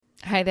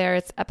Hi there,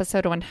 it's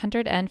episode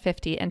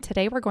 150, and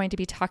today we're going to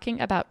be talking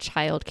about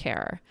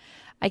childcare.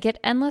 I get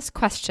endless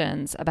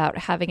questions about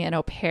having an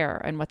au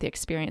pair and what the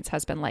experience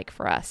has been like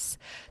for us.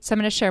 So I'm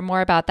going to share more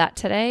about that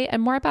today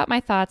and more about my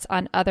thoughts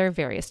on other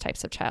various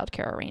types of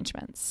childcare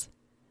arrangements.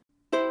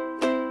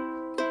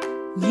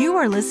 You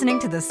are listening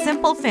to the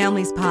Simple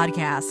Families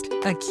Podcast,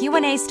 a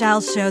Q&A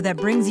style show that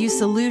brings you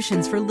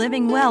solutions for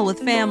living well with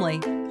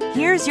family.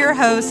 Here's your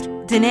host,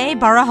 Danae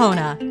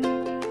Barahona.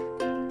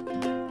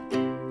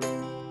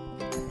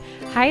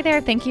 Hi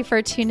there. Thank you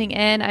for tuning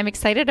in. I'm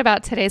excited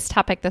about today's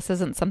topic. This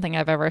isn't something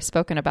I've ever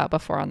spoken about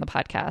before on the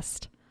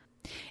podcast.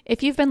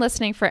 If you've been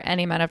listening for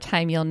any amount of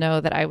time, you'll know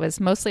that I was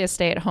mostly a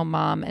stay-at-home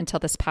mom until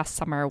this past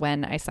summer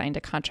when I signed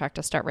a contract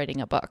to start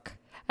writing a book.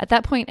 At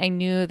that point, I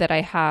knew that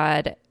I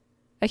had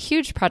a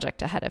huge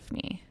project ahead of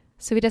me.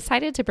 So we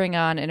decided to bring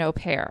on an au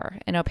pair.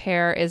 An au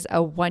pair is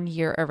a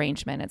one-year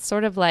arrangement. It's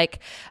sort of like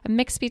a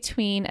mix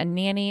between a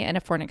nanny and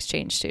a foreign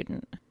exchange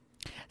student.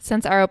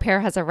 Since our au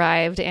pair has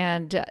arrived,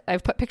 and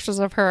I've put pictures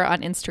of her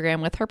on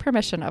Instagram with her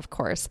permission, of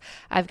course,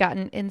 I've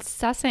gotten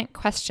incessant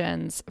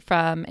questions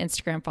from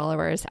Instagram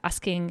followers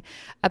asking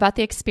about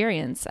the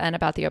experience and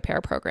about the au pair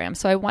program.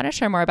 So I want to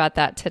share more about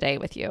that today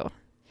with you.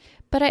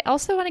 But I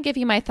also want to give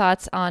you my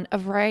thoughts on a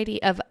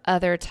variety of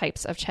other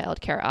types of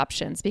childcare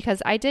options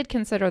because I did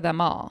consider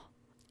them all.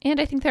 And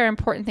I think there are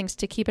important things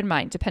to keep in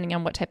mind depending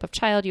on what type of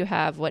child you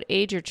have, what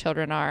age your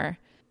children are,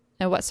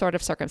 and what sort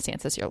of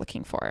circumstances you're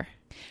looking for.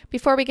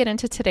 Before we get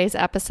into today's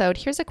episode,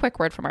 here's a quick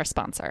word from our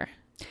sponsor.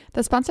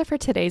 The sponsor for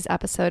today's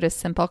episode is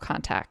Simple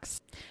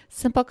Contacts.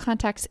 Simple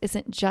Contacts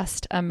isn't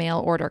just a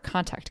mail order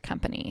contact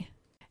company.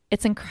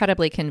 It's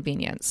incredibly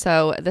convenient.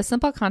 So the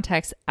Simple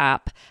Contacts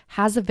app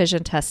has a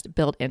vision test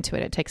built into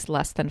it. It takes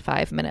less than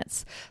 5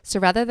 minutes. So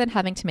rather than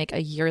having to make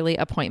a yearly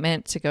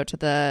appointment to go to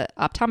the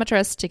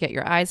optometrist to get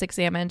your eyes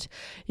examined,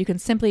 you can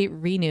simply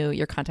renew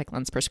your contact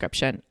lens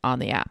prescription on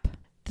the app.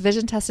 The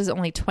vision test is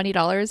only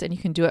 $20 and you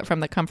can do it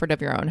from the comfort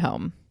of your own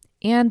home.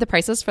 And the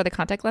prices for the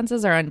contact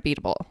lenses are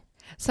unbeatable.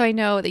 So I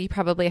know that you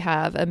probably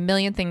have a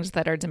million things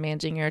that are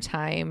demanding your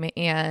time,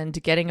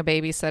 and getting a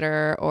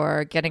babysitter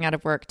or getting out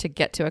of work to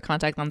get to a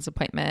contact lens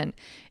appointment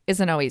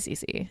isn't always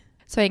easy.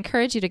 So I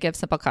encourage you to give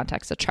Simple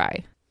Contacts a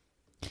try.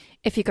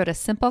 If you go to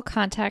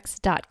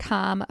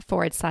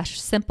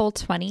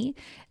simplecontacts.com/simple20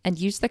 and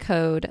use the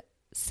code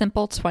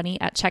simple20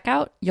 at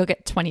checkout, you'll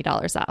get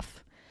 $20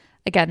 off.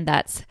 Again,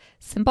 that's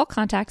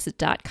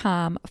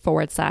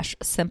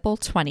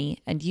simplecontacts.com/simple20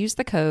 and use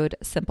the code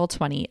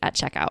simple20 at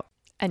checkout,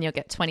 and you'll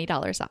get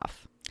 $20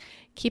 off.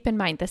 Keep in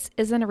mind, this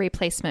isn't a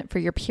replacement for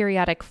your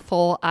periodic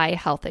full eye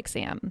health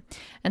exam,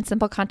 and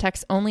Simple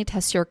Contacts only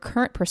tests your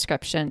current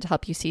prescription to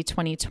help you see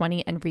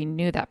 20/20 and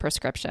renew that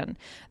prescription.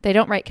 They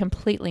don't write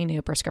completely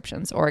new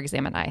prescriptions or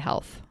examine eye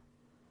health.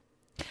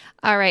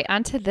 All right,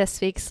 on to this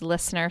week's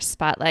listener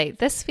spotlight.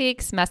 This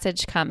week's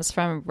message comes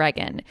from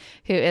Regan,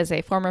 who is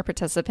a former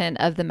participant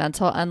of the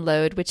Mental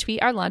Unload, which we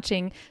are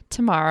launching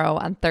tomorrow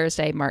on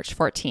Thursday, March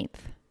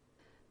 14th.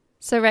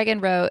 So Regan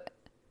wrote,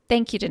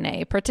 "Thank you,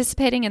 Danae.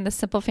 Participating in the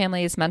Simple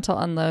Families Mental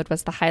Unload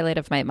was the highlight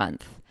of my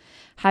month.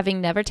 Having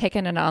never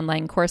taken an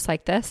online course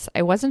like this,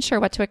 I wasn't sure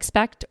what to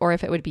expect or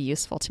if it would be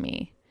useful to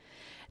me.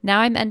 Now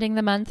I'm ending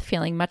the month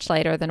feeling much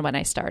lighter than when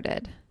I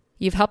started.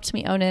 You've helped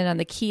me own in on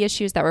the key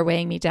issues that were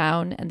weighing me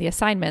down, and the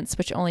assignments,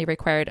 which only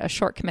required a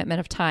short commitment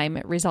of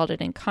time,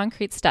 resulted in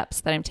concrete steps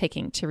that I'm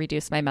taking to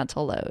reduce my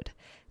mental load.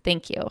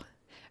 Thank you."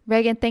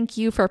 Regan, thank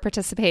you for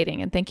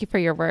participating, and thank you for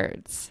your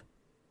words.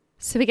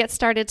 So we get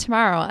started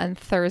tomorrow on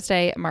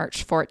Thursday,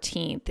 March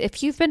 14th.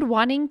 If you've been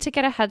wanting to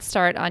get a head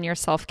start on your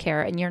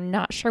self-care and you're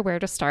not sure where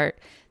to start,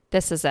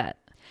 this is it.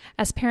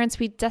 As parents,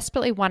 we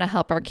desperately want to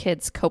help our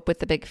kids cope with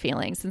the big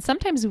feelings, and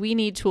sometimes we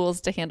need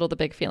tools to handle the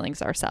big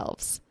feelings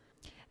ourselves.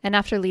 And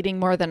after leading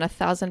more than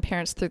 1,000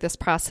 parents through this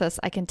process,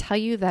 I can tell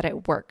you that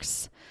it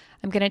works.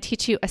 I'm going to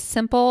teach you a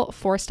simple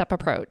 4-step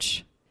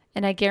approach.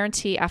 And I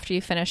guarantee after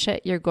you finish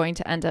it, you're going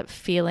to end up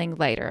feeling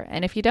lighter.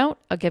 And if you don't,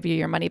 I'll give you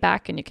your money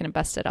back and you can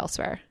invest it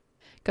elsewhere.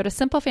 Go to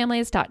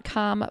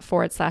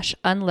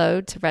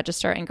simplefamilies.com/unload to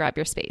register and grab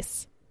your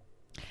space.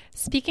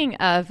 Speaking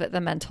of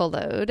the mental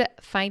load,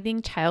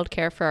 finding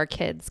childcare for our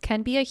kids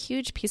can be a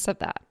huge piece of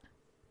that.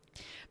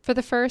 For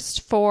the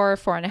first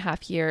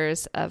 4.5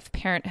 years of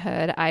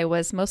parenthood, I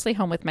was mostly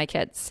home with my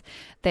kids.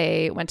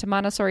 They went to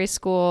Montessori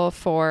school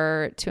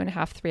for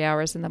 2.5, 3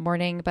 hours in the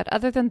morning, but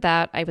other than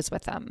that, I was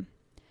with them.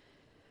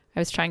 I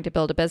was trying to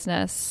build a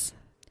business,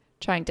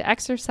 trying to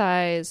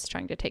exercise,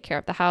 trying to take care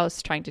of the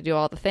house, trying to do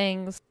all the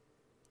things.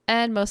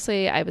 And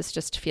mostly I was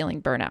just feeling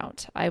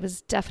burnout. I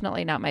was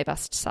definitely not my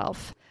best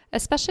self,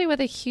 especially with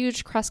a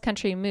huge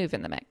cross-country move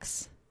in the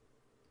mix.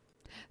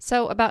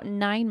 So about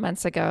 9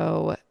 months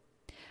ago,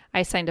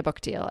 I signed a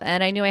book deal,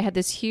 and I knew I had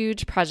this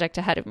huge project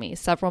ahead of me,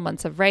 several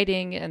months of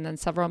writing and then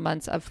several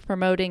months of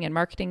promoting and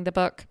marketing the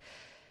book.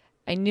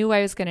 I knew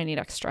I was going to need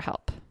extra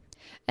help.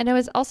 And I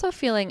was also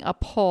feeling a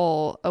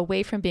pull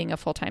away from being a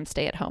full-time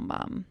stay-at-home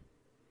mom.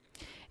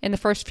 In the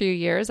first few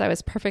years, I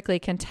was perfectly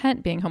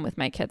content being home with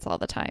my kids all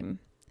the time.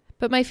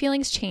 But my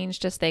feelings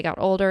changed as they got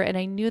older, and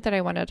I knew that I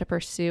wanted to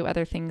pursue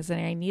other things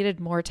and I needed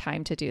more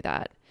time to do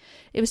that.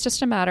 It was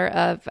just a matter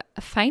of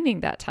finding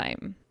that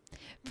time.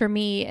 For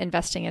me,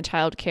 investing in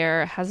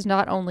childcare has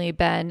not only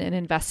been an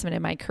investment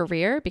in my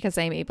career because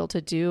I'm able to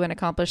do and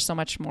accomplish so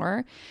much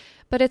more,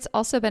 but it's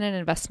also been an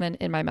investment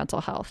in my mental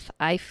health.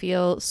 I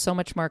feel so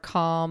much more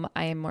calm.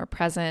 I am more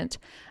present.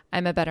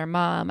 I'm a better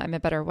mom. I'm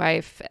a better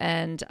wife.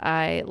 And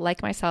I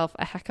like myself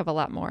a heck of a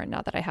lot more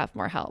now that I have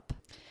more help.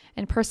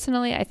 And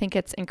personally, I think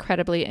it's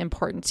incredibly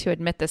important to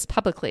admit this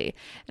publicly.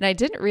 And I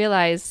didn't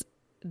realize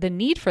the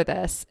need for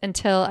this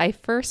until I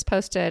first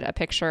posted a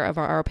picture of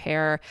our au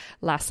pair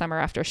last summer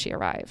after she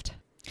arrived.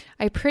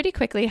 I pretty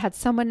quickly had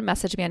someone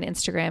message me on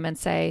Instagram and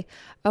say,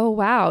 "Oh,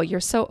 wow, you're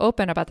so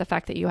open about the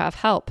fact that you have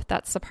help.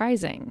 That's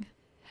surprising."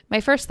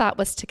 My first thought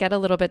was to get a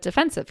little bit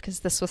defensive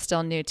because this was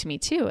still new to me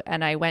too.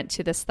 And I went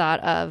to this thought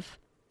of,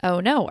 oh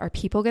no, are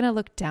people going to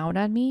look down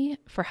on me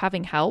for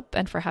having help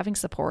and for having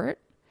support?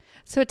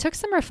 So it took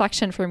some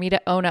reflection for me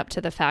to own up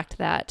to the fact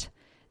that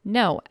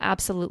no,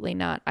 absolutely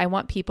not. I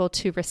want people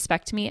to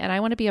respect me and I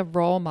want to be a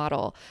role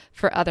model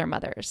for other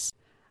mothers.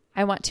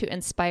 I want to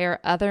inspire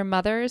other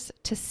mothers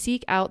to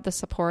seek out the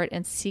support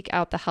and seek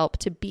out the help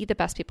to be the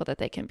best people that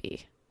they can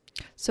be.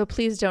 So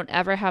please don't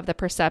ever have the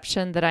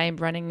perception that I am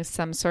running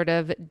some sort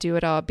of do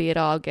it all, be it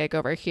all gig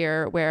over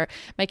here where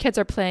my kids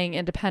are playing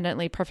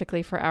independently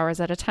perfectly for hours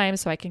at a time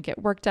so I can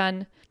get work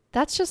done.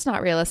 That's just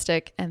not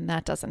realistic and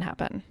that doesn't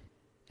happen,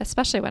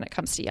 especially when it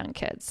comes to young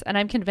kids. And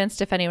I'm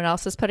convinced if anyone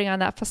else is putting on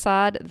that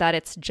facade, that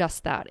it's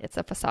just that. It's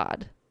a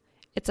facade.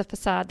 It's a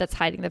facade that's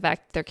hiding the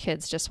fact that their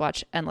kids just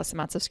watch endless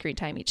amounts of screen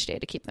time each day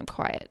to keep them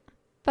quiet.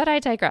 But I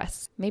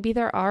digress. Maybe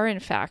there are, in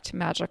fact,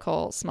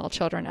 magical small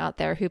children out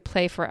there who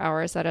play for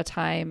hours at a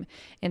time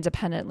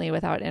independently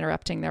without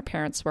interrupting their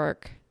parents'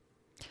 work.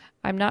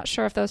 I'm not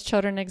sure if those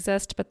children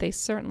exist, but they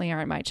certainly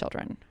aren't my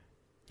children.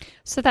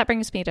 So that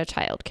brings me to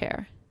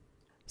childcare.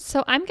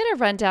 So I'm going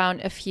to run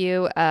down a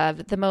few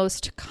of the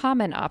most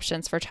common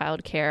options for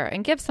childcare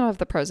and give some of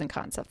the pros and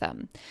cons of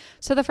them.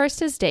 So the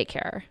first is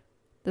daycare.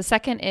 The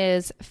second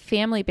is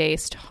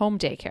family-based home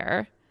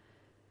daycare.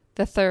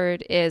 The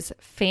third is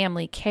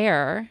family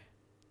care.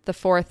 The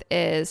fourth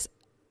is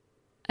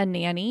a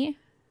nanny.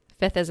 The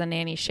fifth is a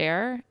nanny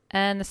share.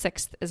 And the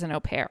sixth is an au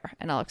pair.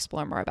 And I'll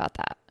explore more about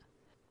that.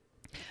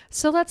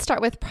 So let's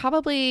start with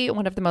probably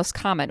one of the most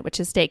common, which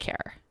is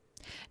daycare.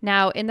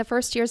 Now, in the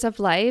first years of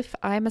life,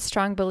 I'm a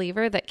strong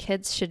believer that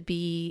kids should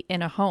be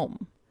in a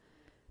home,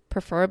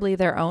 preferably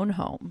their own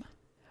home.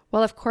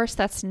 Well, of course,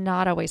 that's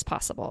not always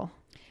possible.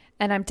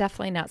 And I'm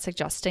definitely not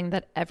suggesting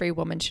that every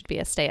woman should be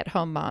a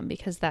stay-at-home mom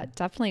because that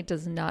definitely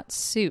does not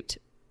suit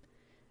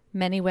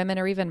many women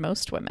or even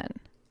most women.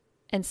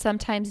 And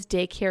sometimes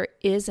daycare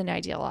is an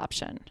ideal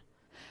option.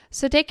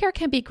 So daycare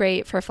can be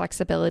great for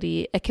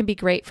flexibility. It can be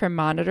great for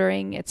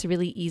monitoring. It's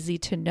really easy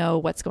to know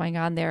what's going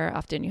on there.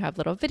 Often you have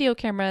little video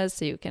cameras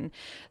so you can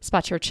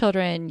spot your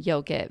children.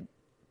 You'll get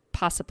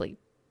possibly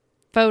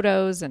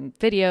photos and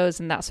videos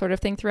and that sort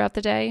of thing throughout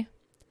the day.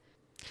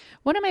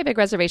 One of my big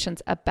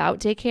reservations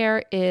about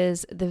daycare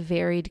is the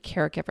varied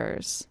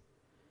caregivers.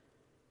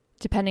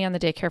 Depending on the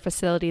daycare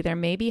facility, there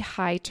may be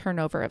high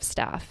turnover of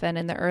staff. And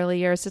in the early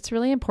years, it's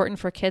really important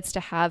for kids to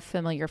have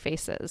familiar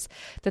faces,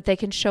 that they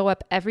can show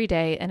up every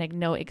day and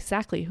know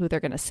exactly who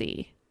they're going to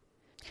see.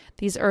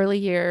 These early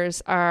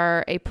years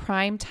are a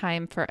prime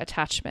time for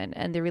attachment,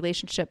 and the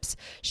relationships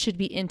should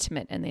be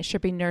intimate and they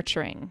should be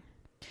nurturing.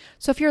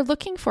 So if you're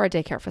looking for a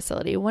daycare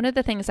facility, one of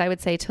the things I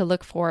would say to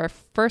look for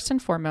first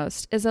and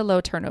foremost is a low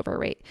turnover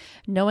rate,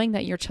 knowing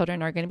that your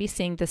children are going to be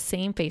seeing the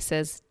same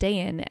faces day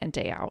in and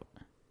day out.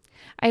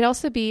 I'd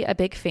also be a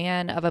big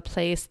fan of a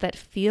place that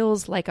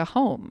feels like a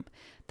home,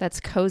 that's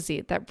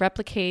cozy, that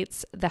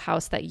replicates the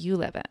house that you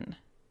live in.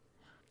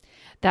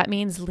 That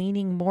means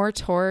leaning more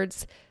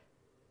towards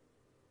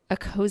a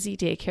cozy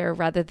daycare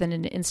rather than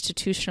an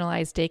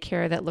institutionalized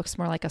daycare that looks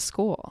more like a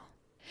school.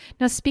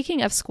 Now,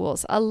 speaking of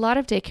schools, a lot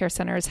of daycare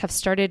centers have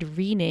started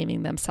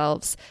renaming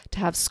themselves to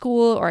have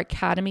school or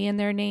academy in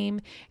their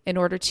name in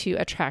order to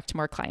attract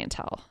more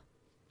clientele.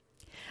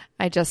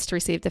 I just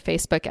received a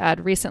Facebook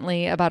ad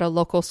recently about a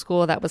local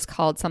school that was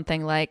called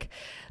something like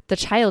the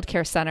Child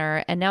Care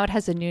Center, and now it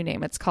has a new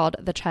name. It's called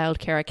the Child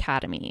Care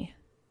Academy.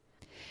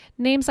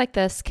 Names like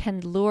this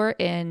can lure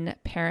in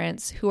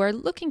parents who are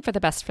looking for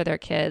the best for their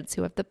kids,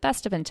 who have the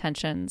best of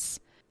intentions,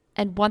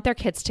 and want their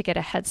kids to get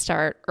a head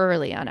start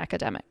early on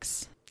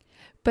academics.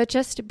 But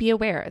just be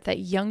aware that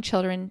young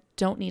children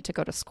don't need to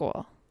go to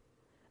school.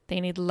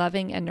 They need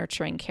loving and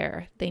nurturing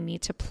care. They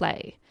need to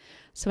play.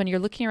 So when you're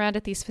looking around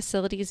at these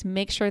facilities,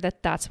 make sure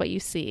that that's what you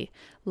see.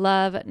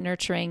 Love,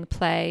 nurturing,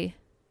 play,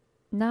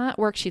 not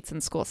worksheets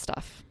and school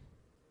stuff.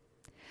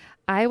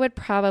 I would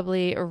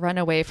probably run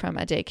away from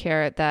a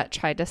daycare that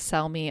tried to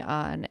sell me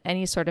on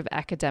any sort of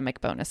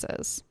academic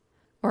bonuses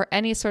or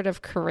any sort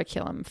of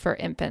curriculum for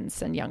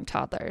infants and young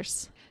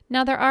toddlers.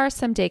 Now, there are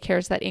some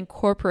daycares that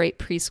incorporate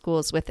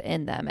preschools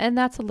within them, and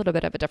that's a little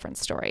bit of a different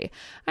story.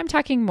 I'm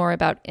talking more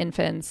about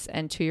infants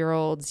and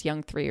 2-year-olds,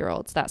 young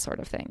 3-year-olds, that sort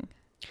of thing.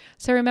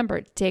 So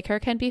remember,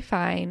 daycare can be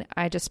fine.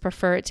 I just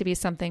prefer it to be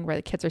something where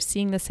the kids are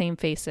seeing the same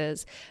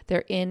faces.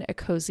 They're in a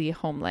cozy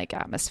home-like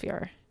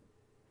atmosphere.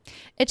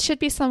 It should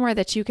be somewhere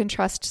that you can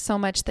trust so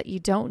much that you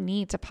don't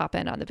need to pop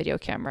in on the video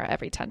camera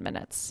every 10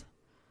 minutes.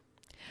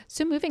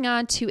 So moving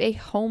on to a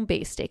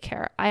home-based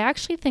daycare, I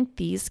actually think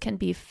these can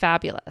be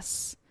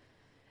fabulous.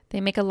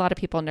 They make a lot of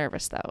people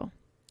nervous though.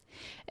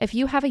 If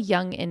you have a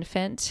young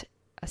infant,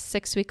 a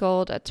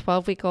 6-week-old, a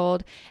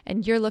 12-week-old,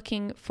 and you're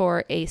looking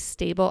for a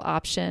stable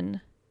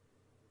option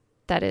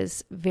that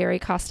is very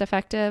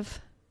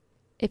cost-effective,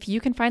 if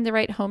you can find the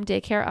right home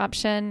daycare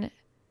option,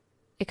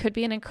 it could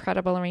be an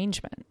incredible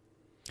arrangement.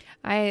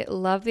 I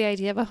love the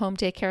idea of a home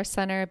daycare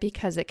center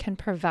because it can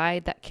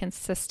provide that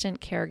consistent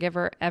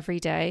caregiver every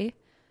day,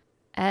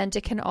 and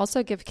it can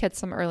also give kids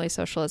some early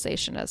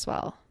socialization as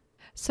well.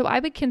 So I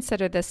would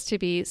consider this to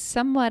be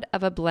somewhat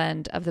of a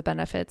blend of the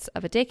benefits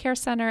of a daycare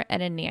center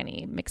and a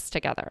nanny mixed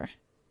together.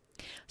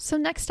 So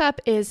next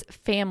up is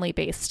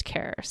family-based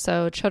care.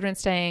 So children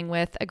staying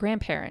with a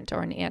grandparent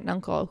or an aunt and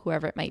uncle,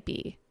 whoever it might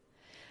be.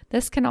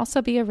 This can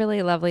also be a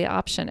really lovely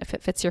option if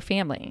it fits your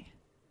family.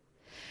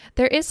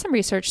 There is some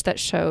research that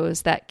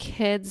shows that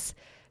kids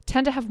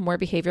tend to have more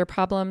behavior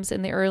problems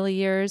in the early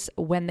years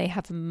when they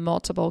have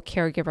multiple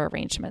caregiver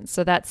arrangements.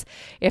 So that's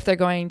if they're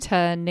going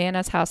to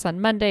Nana's house on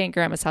Monday and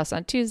Grandma's house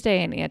on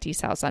Tuesday and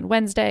Auntie's house on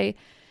Wednesday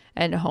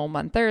and home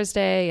on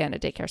Thursday and a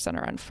daycare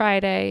center on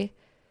Friday.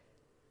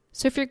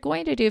 So if you're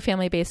going to do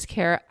family-based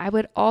care, I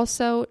would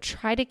also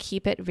try to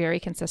keep it very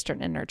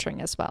consistent and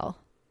nurturing as well.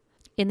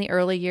 In the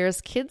early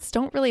years, kids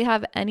don't really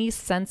have any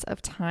sense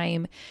of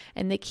time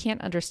and they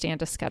can't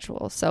understand a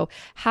schedule. So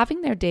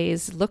having their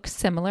days look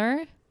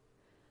similar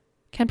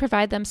can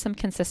provide them some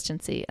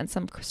consistency and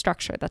some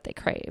structure that they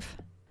crave.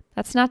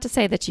 That's not to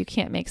say that you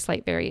can't make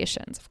slight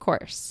variations, of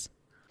course.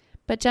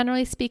 But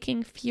generally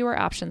speaking, fewer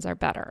options are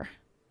better.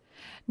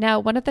 Now,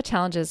 one of the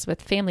challenges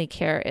with family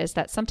care is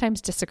that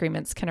sometimes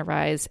disagreements can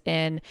arise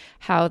in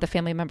how the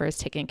family member is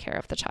taking care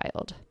of the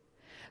child.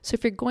 So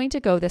if you're going to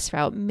go this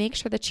route, make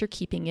sure that you're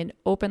keeping an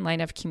open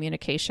line of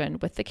communication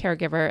with the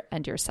caregiver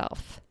and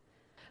yourself.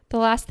 The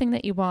last thing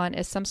that you want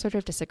is some sort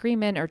of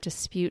disagreement or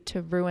dispute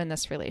to ruin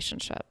this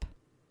relationship.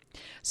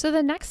 So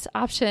the next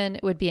option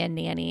would be a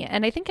nanny.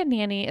 And I think a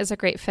nanny is a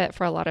great fit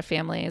for a lot of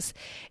families.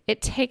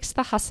 It takes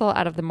the hustle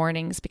out of the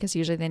mornings because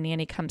usually the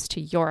nanny comes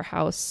to your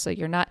house. So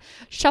you're not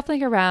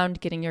shuffling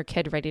around getting your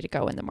kid ready to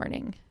go in the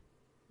morning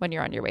when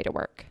you're on your way to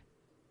work.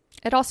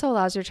 It also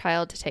allows your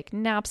child to take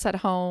naps at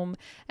home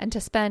and to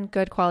spend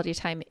good quality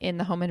time in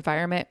the home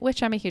environment,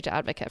 which I'm a huge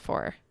advocate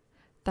for.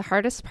 The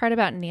hardest part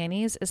about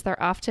nannies is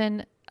they're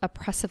often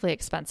oppressively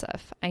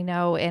expensive. I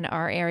know in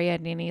our area,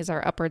 nannies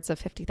are upwards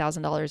of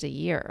 $50,000 a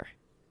year.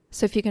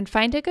 So if you can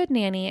find a good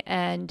nanny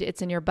and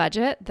it's in your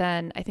budget,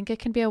 then I think it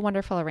can be a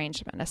wonderful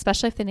arrangement,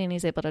 especially if the nanny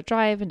is able to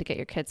drive and to get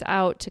your kids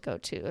out to go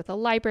to the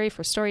library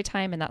for story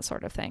time and that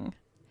sort of thing.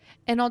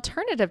 An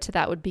alternative to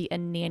that would be a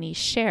nanny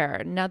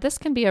share. Now, this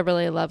can be a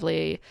really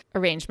lovely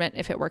arrangement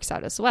if it works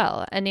out as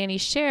well. A nanny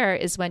share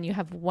is when you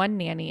have one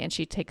nanny and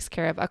she takes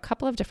care of a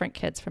couple of different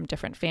kids from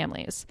different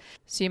families.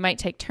 So you might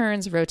take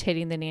turns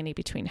rotating the nanny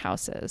between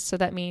houses. So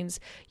that means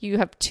you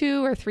have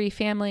 2 or 3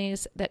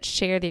 families that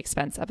share the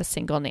expense of a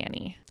single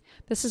nanny.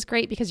 This is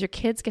great because your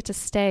kids get to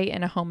stay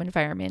in a home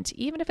environment,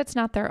 even if it's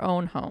not their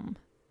own home.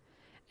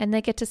 And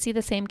they get to see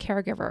the same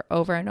caregiver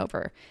over and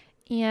over.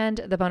 And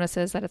the bonus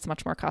is that it's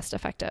much more cost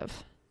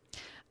effective.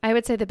 I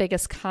would say the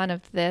biggest con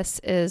of this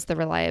is the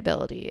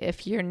reliability.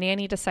 If your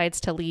nanny decides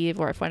to leave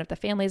or if one of the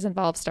families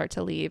involved start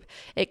to leave,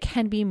 it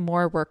can be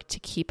more work to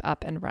keep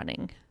up and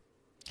running.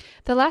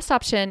 The last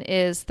option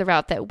is the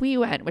route that we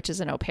went, which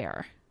is an au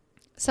pair.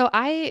 So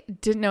I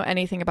didn't know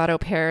anything about au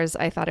pairs.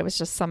 I thought it was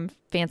just some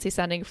fancy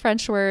sounding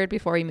French word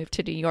before we moved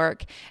to New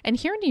York. And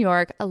here in New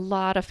York, a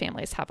lot of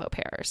families have au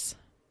pairs.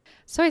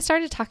 So I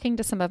started talking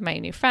to some of my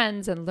new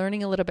friends and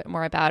learning a little bit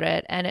more about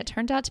it, and it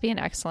turned out to be an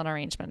excellent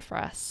arrangement for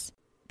us.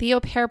 The au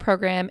pair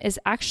program is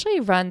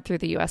actually run through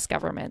the U.S.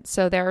 government,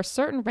 so there are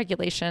certain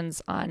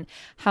regulations on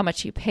how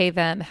much you pay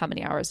them, how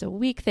many hours a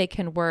week they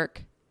can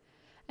work,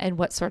 and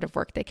what sort of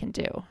work they can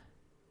do.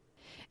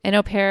 An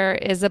au pair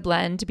is a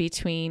blend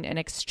between an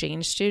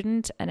exchange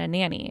student and a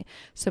nanny.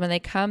 So when they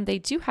come, they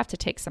do have to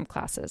take some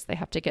classes. They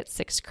have to get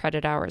 6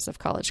 credit hours of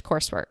college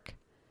coursework.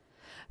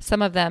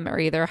 Some of them are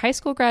either high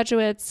school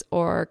graduates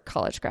or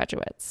college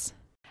graduates.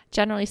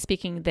 Generally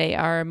speaking, they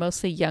are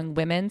mostly young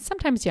women,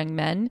 sometimes young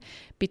men,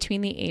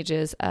 between the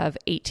ages of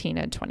 18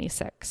 and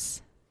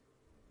 26.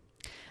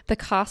 The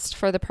cost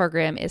for the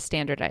program is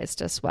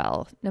standardized as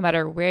well. No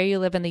matter where you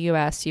live in the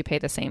U.S., you pay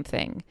the same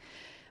thing.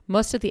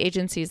 Most of the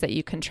agencies that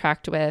you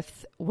contract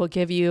with will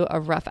give you a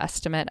rough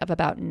estimate of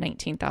about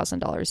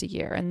 $19,000 a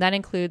year. And that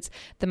includes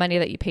the money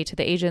that you pay to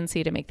the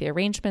agency to make the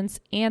arrangements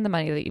and the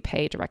money that you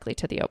pay directly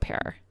to the au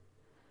pair.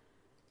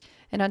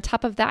 And on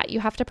top of that, you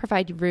have to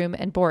provide room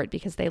and board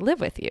because they live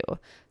with you.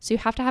 So you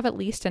have to have at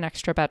least an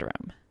extra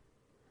bedroom.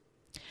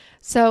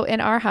 So in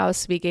our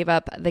house, we gave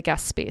up the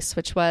guest space,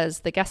 which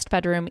was the guest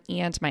bedroom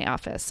and my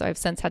office. So I've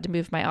since had to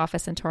move my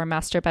office into our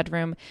master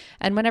bedroom.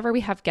 And whenever we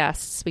have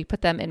guests, we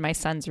put them in my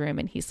son's room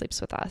and he sleeps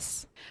with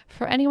us.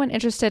 For anyone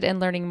interested in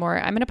learning more,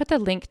 I'm going to put the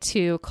link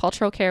to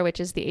Cultural Care, which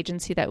is the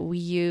agency that we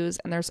use.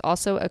 And there's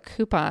also a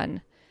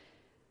coupon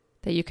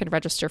that you can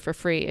register for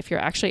free if you're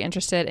actually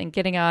interested in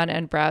getting on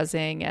and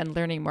browsing and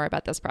learning more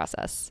about this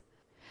process.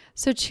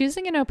 So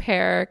choosing an au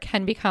pair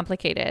can be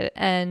complicated,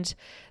 and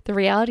the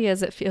reality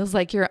is it feels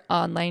like you're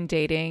online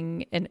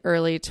dating an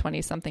early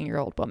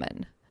 20-something-year-old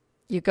woman.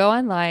 You go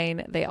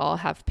online, they all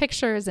have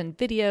pictures and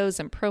videos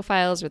and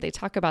profiles where they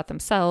talk about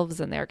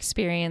themselves and their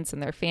experience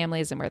and their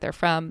families and where they're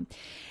from,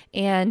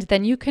 and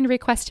then you can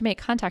request to make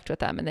contact with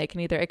them, and they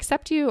can either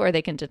accept you or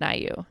they can deny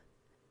you.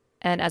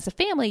 And as a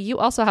family, you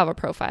also have a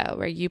profile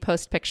where you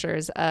post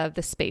pictures of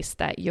the space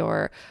that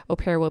your au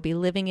pair will be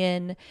living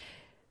in,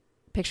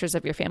 pictures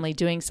of your family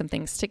doing some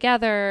things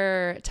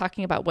together,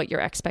 talking about what your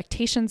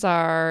expectations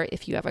are,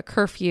 if you have a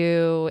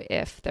curfew,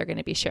 if they're going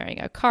to be sharing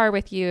a car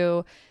with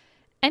you,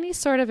 any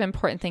sort of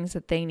important things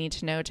that they need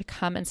to know to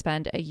come and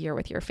spend a year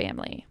with your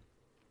family.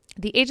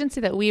 The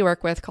agency that we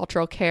work with,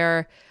 Cultural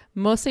Care,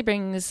 mostly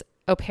brings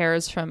au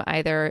pairs from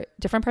either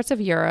different parts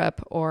of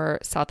Europe or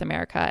South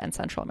America and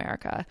Central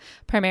America,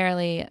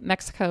 primarily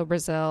Mexico,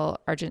 Brazil,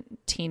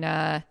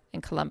 Argentina,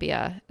 and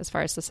Colombia, as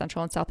far as the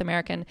Central and South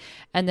American,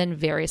 and then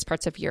various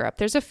parts of Europe.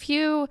 There's a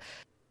few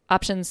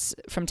options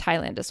from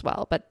Thailand as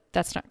well, but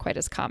that's not quite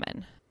as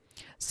common.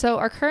 So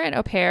our current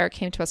au pair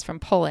came to us from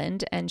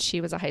Poland, and she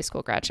was a high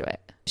school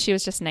graduate. She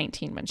was just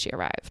 19 when she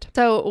arrived.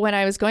 So when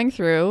I was going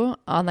through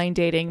online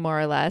dating,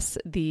 more or less,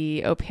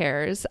 the au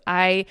pairs,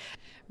 I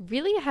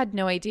really had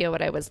no idea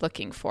what I was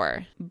looking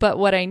for. But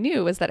what I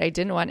knew was that I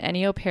didn't want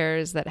any au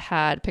pairs that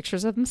had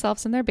pictures of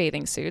themselves in their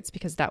bathing suits,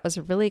 because that was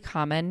really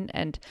common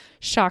and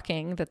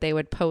shocking that they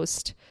would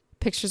post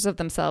pictures of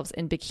themselves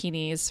in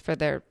bikinis for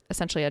their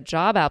essentially a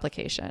job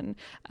application.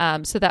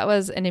 So that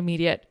was an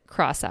immediate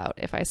cross out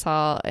if I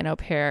saw an au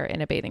pair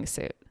in a bathing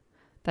suit.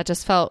 That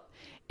just felt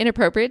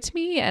inappropriate to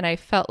me. And I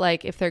felt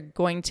like if they're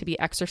going to be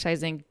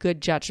exercising good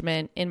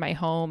judgment in my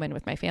home and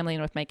with my family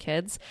and with my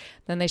kids,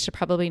 then they should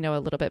probably know a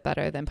little bit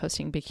better than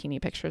posting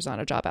bikini pictures on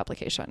a job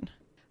application.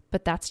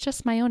 But that's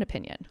just my own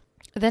opinion.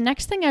 The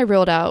next thing I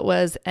ruled out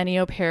was any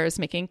au pairs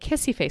making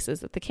kissy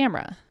faces at the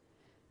camera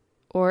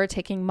or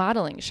taking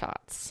modeling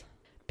shots.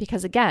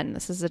 Because again,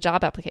 this is a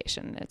job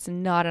application. It's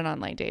not an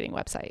online dating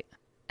website.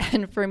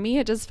 And for me,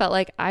 it just felt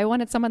like I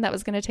wanted someone that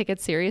was going to take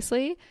it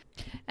seriously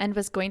and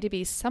was going to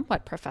be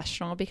somewhat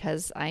professional,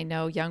 because I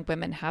know young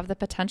women have the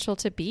potential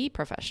to be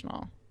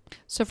professional.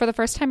 So for the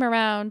first time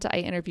around, I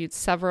interviewed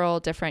several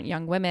different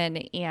young women,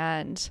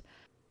 and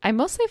I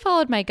mostly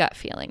followed my gut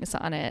feelings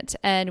on it.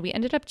 And we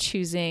ended up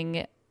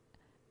choosing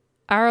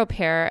our au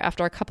pair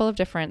after a couple of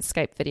different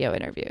Skype video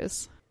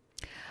interviews.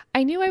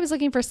 I knew I was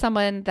looking for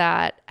someone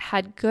that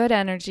had good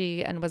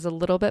energy and was a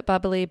little bit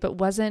bubbly, but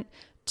wasn't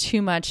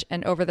too much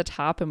and over the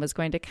top and was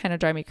going to kind of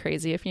drive me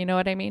crazy, if you know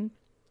what I mean.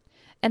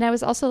 And I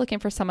was also looking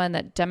for someone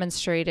that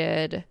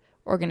demonstrated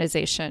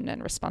organization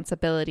and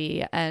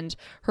responsibility, and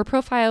her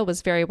profile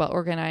was very well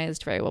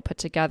organized, very well put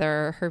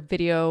together. Her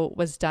video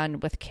was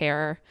done with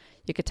care.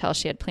 You could tell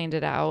she had planned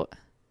it out.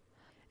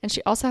 And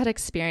she also had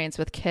experience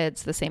with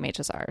kids the same age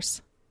as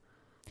ours.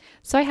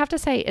 So I have to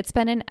say, it's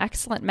been an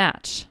excellent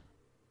match.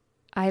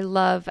 I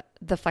love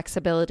the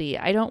flexibility.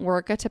 I don't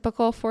work a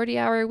typical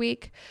 40-hour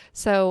week,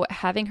 so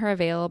having her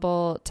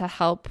available to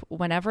help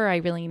whenever I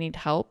really need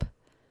help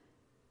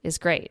is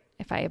great.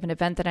 If I have an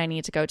event that I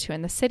need to go to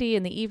in the city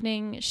in the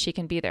evening, she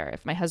can be there.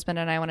 If my husband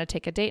and I want to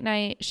take a date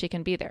night, she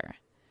can be there.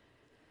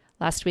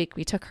 Last week,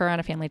 we took her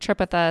on a family trip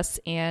with us,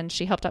 and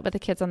she helped out with the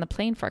kids on the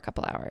plane for a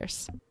couple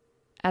hours.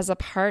 As a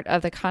part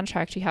of the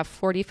contract, you have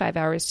 45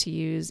 hours to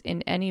use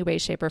in any way,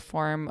 shape, or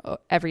form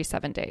every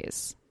 7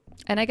 days.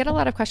 And I get a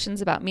lot of questions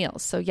about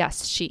meals. So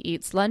yes, she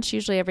eats lunch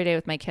usually every day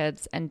with my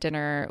kids and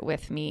dinner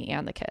with me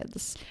and the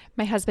kids.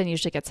 My husband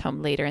usually gets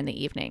home later in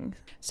the evening,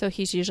 so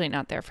he's usually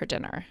not there for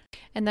dinner.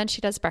 And then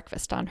she does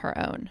breakfast on her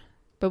own,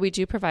 but we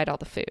do provide all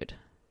the food.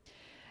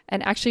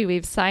 And actually,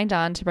 we've signed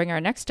on to bring our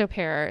next au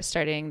pair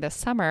starting this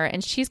summer,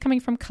 and she's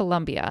coming from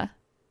Colombia.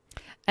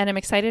 And I'm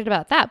excited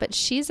about that, but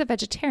she's a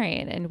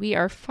vegetarian, and we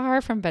are far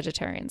from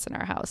vegetarians in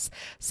our house.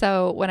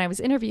 So when I was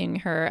interviewing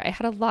her, I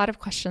had a lot of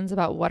questions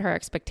about what her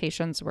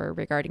expectations were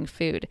regarding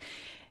food,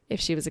 if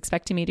she was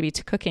expecting me to be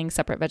cooking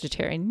separate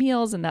vegetarian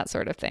meals and that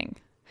sort of thing.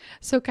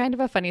 So kind of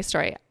a funny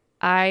story.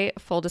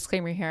 Full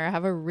disclaimer here, I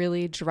have a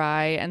really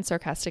dry and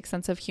sarcastic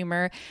sense of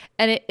humor,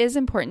 and it is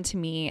important to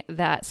me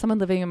that someone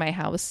living in my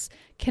house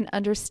can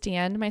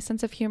understand my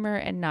sense of humor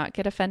and not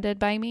get offended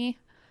by me,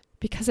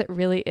 because it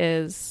really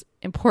is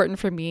important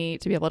for me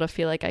to be able to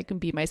feel like I can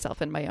be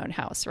myself in my own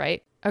house,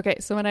 right? Okay,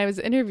 so when I was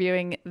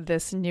interviewing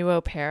this new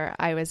au pair,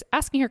 I was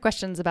asking her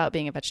questions about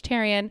being a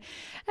vegetarian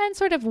and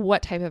sort of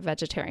what type of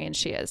vegetarian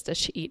she is. Does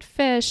she eat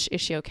fish? Is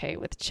she okay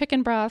with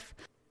chicken broth?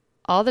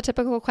 All the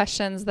typical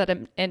questions that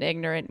an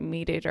ignorant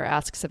meat eater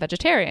asks a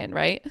vegetarian,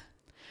 right?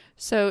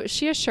 So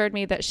she assured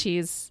me that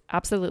she's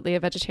absolutely a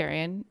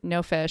vegetarian,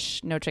 no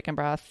fish, no chicken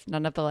broth,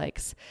 none of the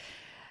likes.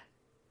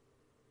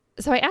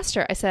 So I asked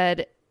her, I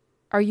said,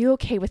 "Are you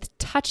okay with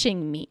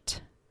touching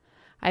meat?"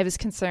 I was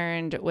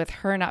concerned with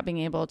her not being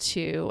able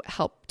to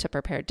help to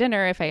prepare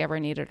dinner if I ever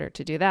needed her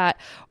to do that,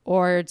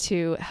 or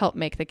to help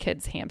make the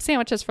kids ham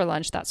sandwiches for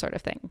lunch, that sort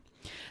of thing.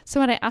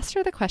 So when I asked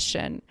her the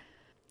question,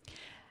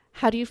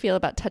 "How do you feel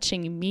about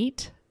touching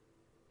meat?"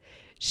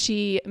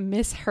 she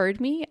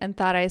misheard me and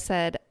thought I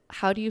said,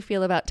 "How do you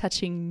feel about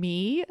touching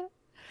me?"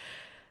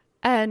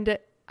 And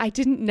I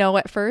didn't know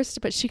at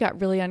first, but she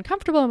got really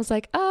uncomfortable and was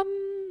like,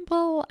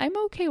 well, I'm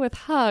okay with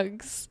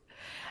hugs.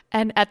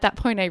 And at that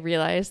point, I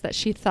realized that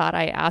she thought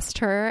I asked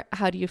her,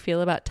 "How do you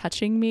feel about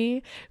touching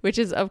me?" Which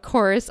is, of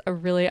course, a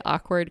really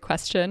awkward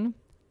question.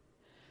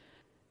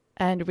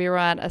 And we were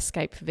on a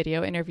Skype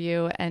video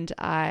interview and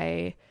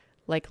I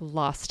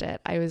lost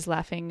it. I was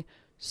laughing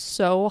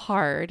so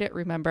hard.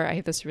 Remember, I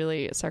have this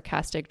really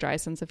sarcastic, dry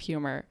sense of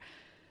humor.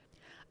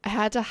 I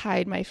had to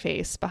hide my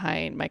face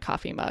behind my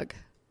coffee mug.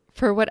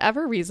 For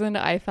whatever reason,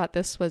 I thought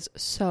this was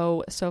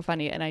so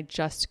funny and I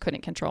just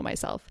couldn't control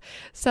myself.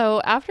 So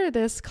after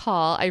this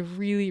call, I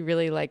really,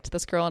 really liked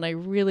this girl and I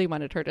really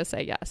wanted her to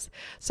say yes.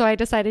 So I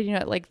decided,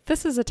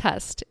 this is a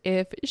test.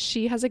 If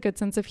she has a good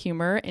sense of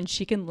humor and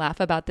she can laugh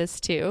about this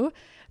too,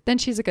 then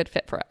she's a good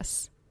fit for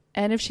us.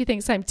 And if she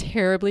thinks I'm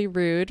terribly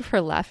rude for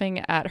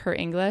laughing at her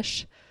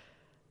English,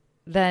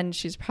 then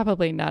she's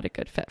probably not a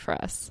good fit for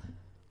us.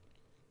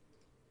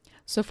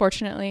 So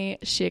fortunately,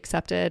 she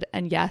accepted,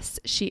 and yes,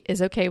 she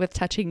is okay with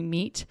touching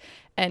meat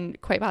and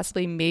quite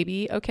possibly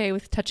maybe okay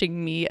with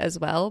touching me as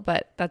well,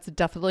 but that's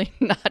definitely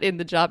not in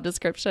the job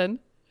description.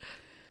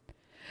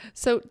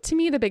 So to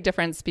me, the big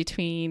difference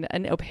between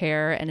an au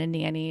pair and a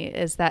nanny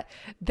is that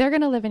they're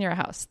going to live in your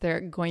house. They're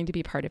going to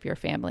be part of your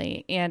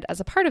family. And as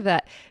a part of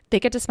that, they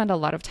get to spend a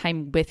lot of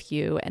time with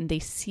you and they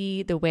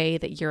see the way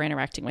that you're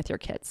interacting with your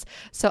kids.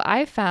 So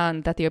I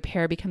found that the au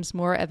pair becomes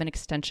more of an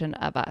extension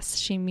of us.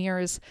 She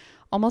mirrors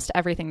almost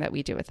everything that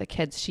we do with the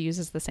kids. She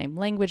uses the same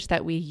language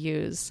that we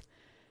use.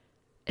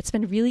 It's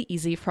been really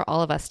easy for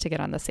all of us to get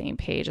on the same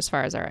page as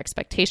far as our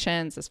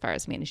expectations, as far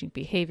as managing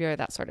behavior,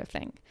 that sort of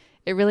thing.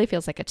 It really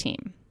feels like a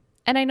team.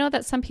 And I know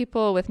that some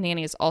people with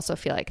nannies also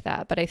feel like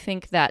that, but I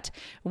think that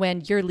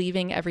when you're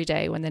leaving every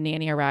day, when the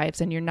nanny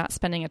arrives and you're not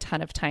spending a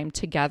ton of time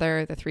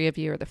together, the three of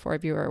you or the four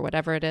of you or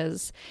whatever it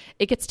is,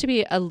 it gets to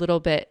be a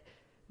little bit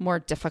more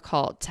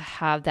difficult to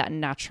have that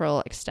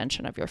natural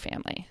extension of your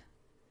family.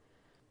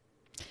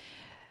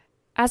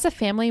 As a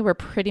family, we're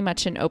pretty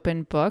much an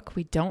open book.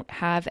 We don't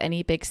have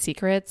any big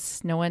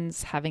secrets. No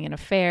one's having an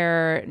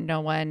affair.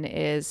 No one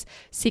is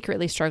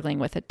secretly struggling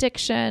with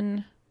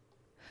addiction.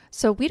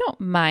 So we don't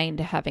mind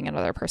having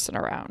another person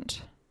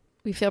around.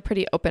 We feel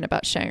pretty open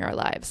about sharing our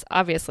lives,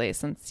 obviously,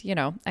 since,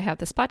 I have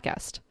this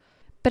podcast.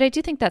 But I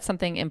do think that's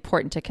something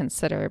important to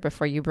consider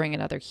before you bring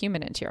another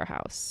human into your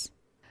house.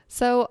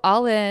 So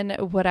all in,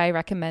 would I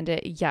recommend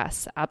it?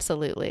 Yes,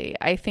 absolutely.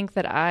 I think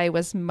that I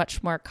was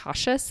much more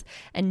cautious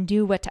and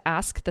knew what to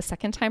ask the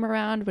second time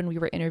around when we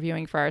were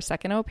interviewing for our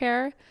second au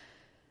pair.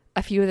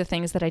 A few of the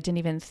things that I didn't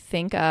even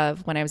think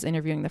of when I was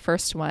interviewing the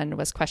first one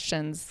was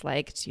questions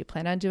like, do you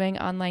plan on doing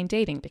online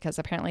dating? Because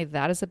apparently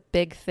that is a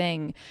big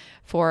thing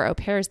for au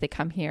pairs. They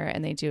come here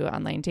and they do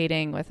online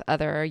dating with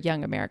other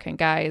young American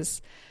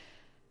guys.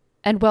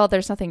 And while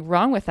there's nothing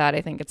wrong with that,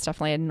 I think it's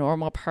definitely a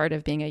normal part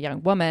of being a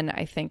young woman.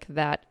 I think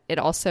that it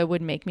also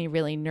would make me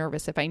really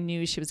nervous if I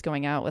knew she was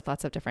going out with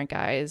lots of different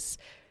guys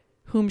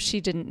whom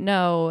she didn't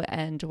know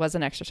and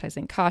wasn't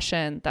exercising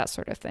caution, that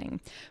sort of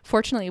thing.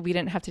 Fortunately, we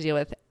didn't have to deal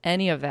with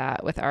any of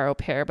that with our au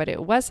pair, but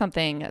it was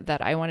something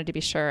that I wanted to be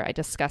sure I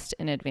discussed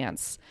in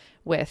advance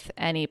with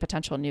any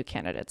potential new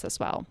candidates as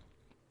well.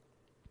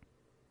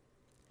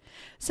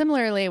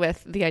 Similarly,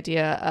 with the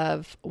idea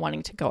of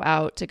wanting to go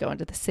out, to go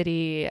into the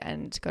city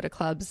and go to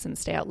clubs and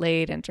stay out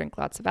late and drink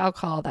lots of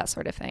alcohol, that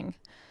sort of thing.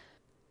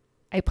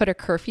 I put a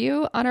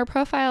curfew on our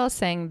profile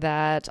saying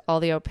that all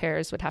the au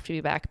pairs would have to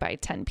be back by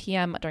 10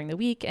 p.m. during the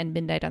week and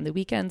midnight on the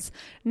weekends,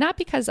 not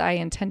because I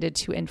intended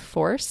to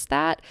enforce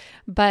that,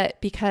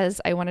 but because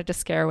I wanted to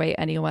scare away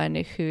anyone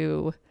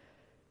who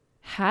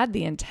had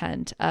the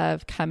intent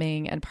of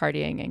coming and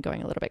partying and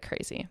going a little bit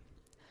crazy,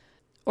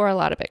 or a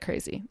lot of bit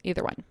crazy,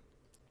 either one.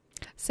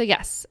 So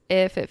yes,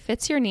 if it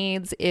fits your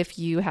needs, if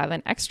you have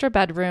an extra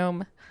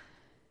bedroom,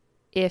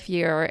 if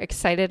you're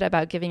excited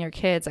about giving your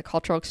kids a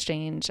cultural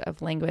exchange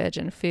of language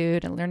and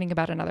food and learning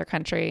about another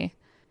country,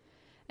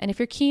 and if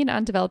you're keen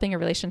on developing a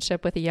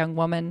relationship with a young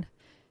woman,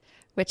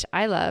 which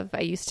I love.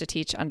 I used to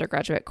teach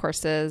undergraduate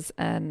courses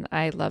and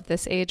I love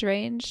this age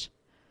range.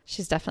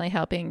 She's definitely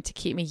helping to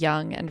keep me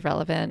young and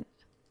relevant,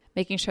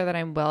 making sure that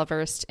I'm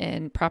well-versed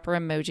in proper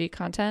emoji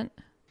content.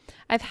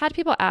 I've had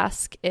people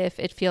ask if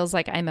it feels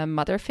like I'm a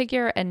mother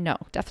figure, and no,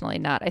 definitely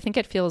not. I think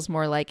it feels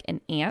more like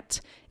an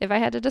aunt if I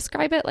had to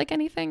describe it like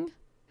anything.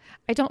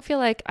 I don't feel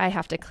like I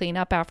have to clean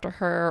up after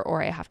her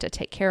or I have to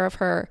take care of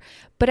her,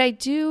 but I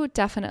do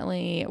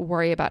definitely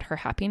worry about her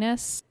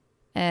happiness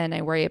and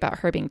I worry about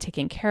her being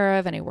taken care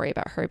of, and I worry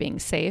about her being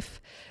safe.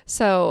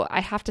 So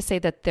I have to say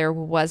that there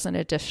was an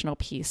additional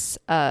piece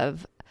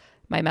of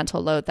my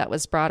mental load that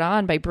was brought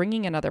on by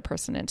bringing another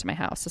person into my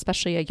house,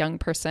 especially a young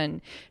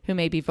person who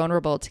may be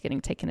vulnerable to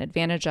getting taken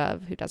advantage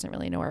of, who doesn't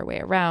really know her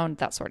way around,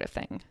 that sort of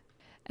thing.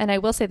 And I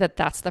will say that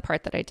that's the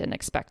part that I didn't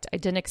expect. I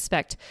didn't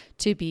expect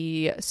to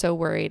be so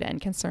worried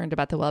and concerned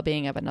about the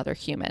well-being of another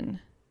human.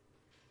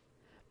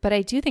 But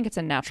I do think it's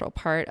a natural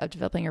part of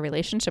developing a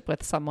relationship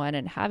with someone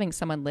and having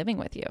someone living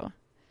with you.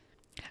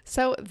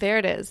 So there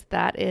it is.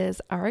 That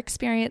is our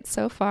experience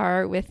so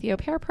far with the au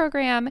pair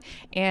program.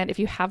 And if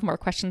you have more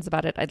questions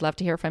about it, I'd love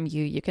to hear from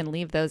you. You can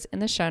leave those in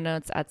the show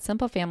notes at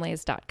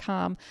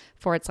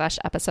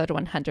simplefamilies.com/episode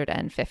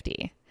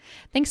 150.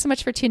 Thanks so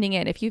much for tuning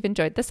in. If you've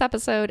enjoyed this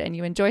episode and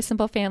you enjoy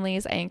Simple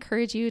Families, I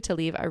encourage you to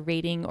leave a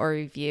rating or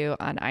review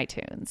on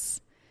iTunes.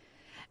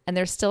 And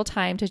there's still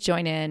time to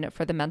join in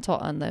for the mental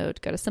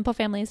unload. Go to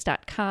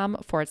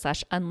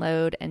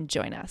simplefamilies.com/unload and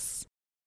join us.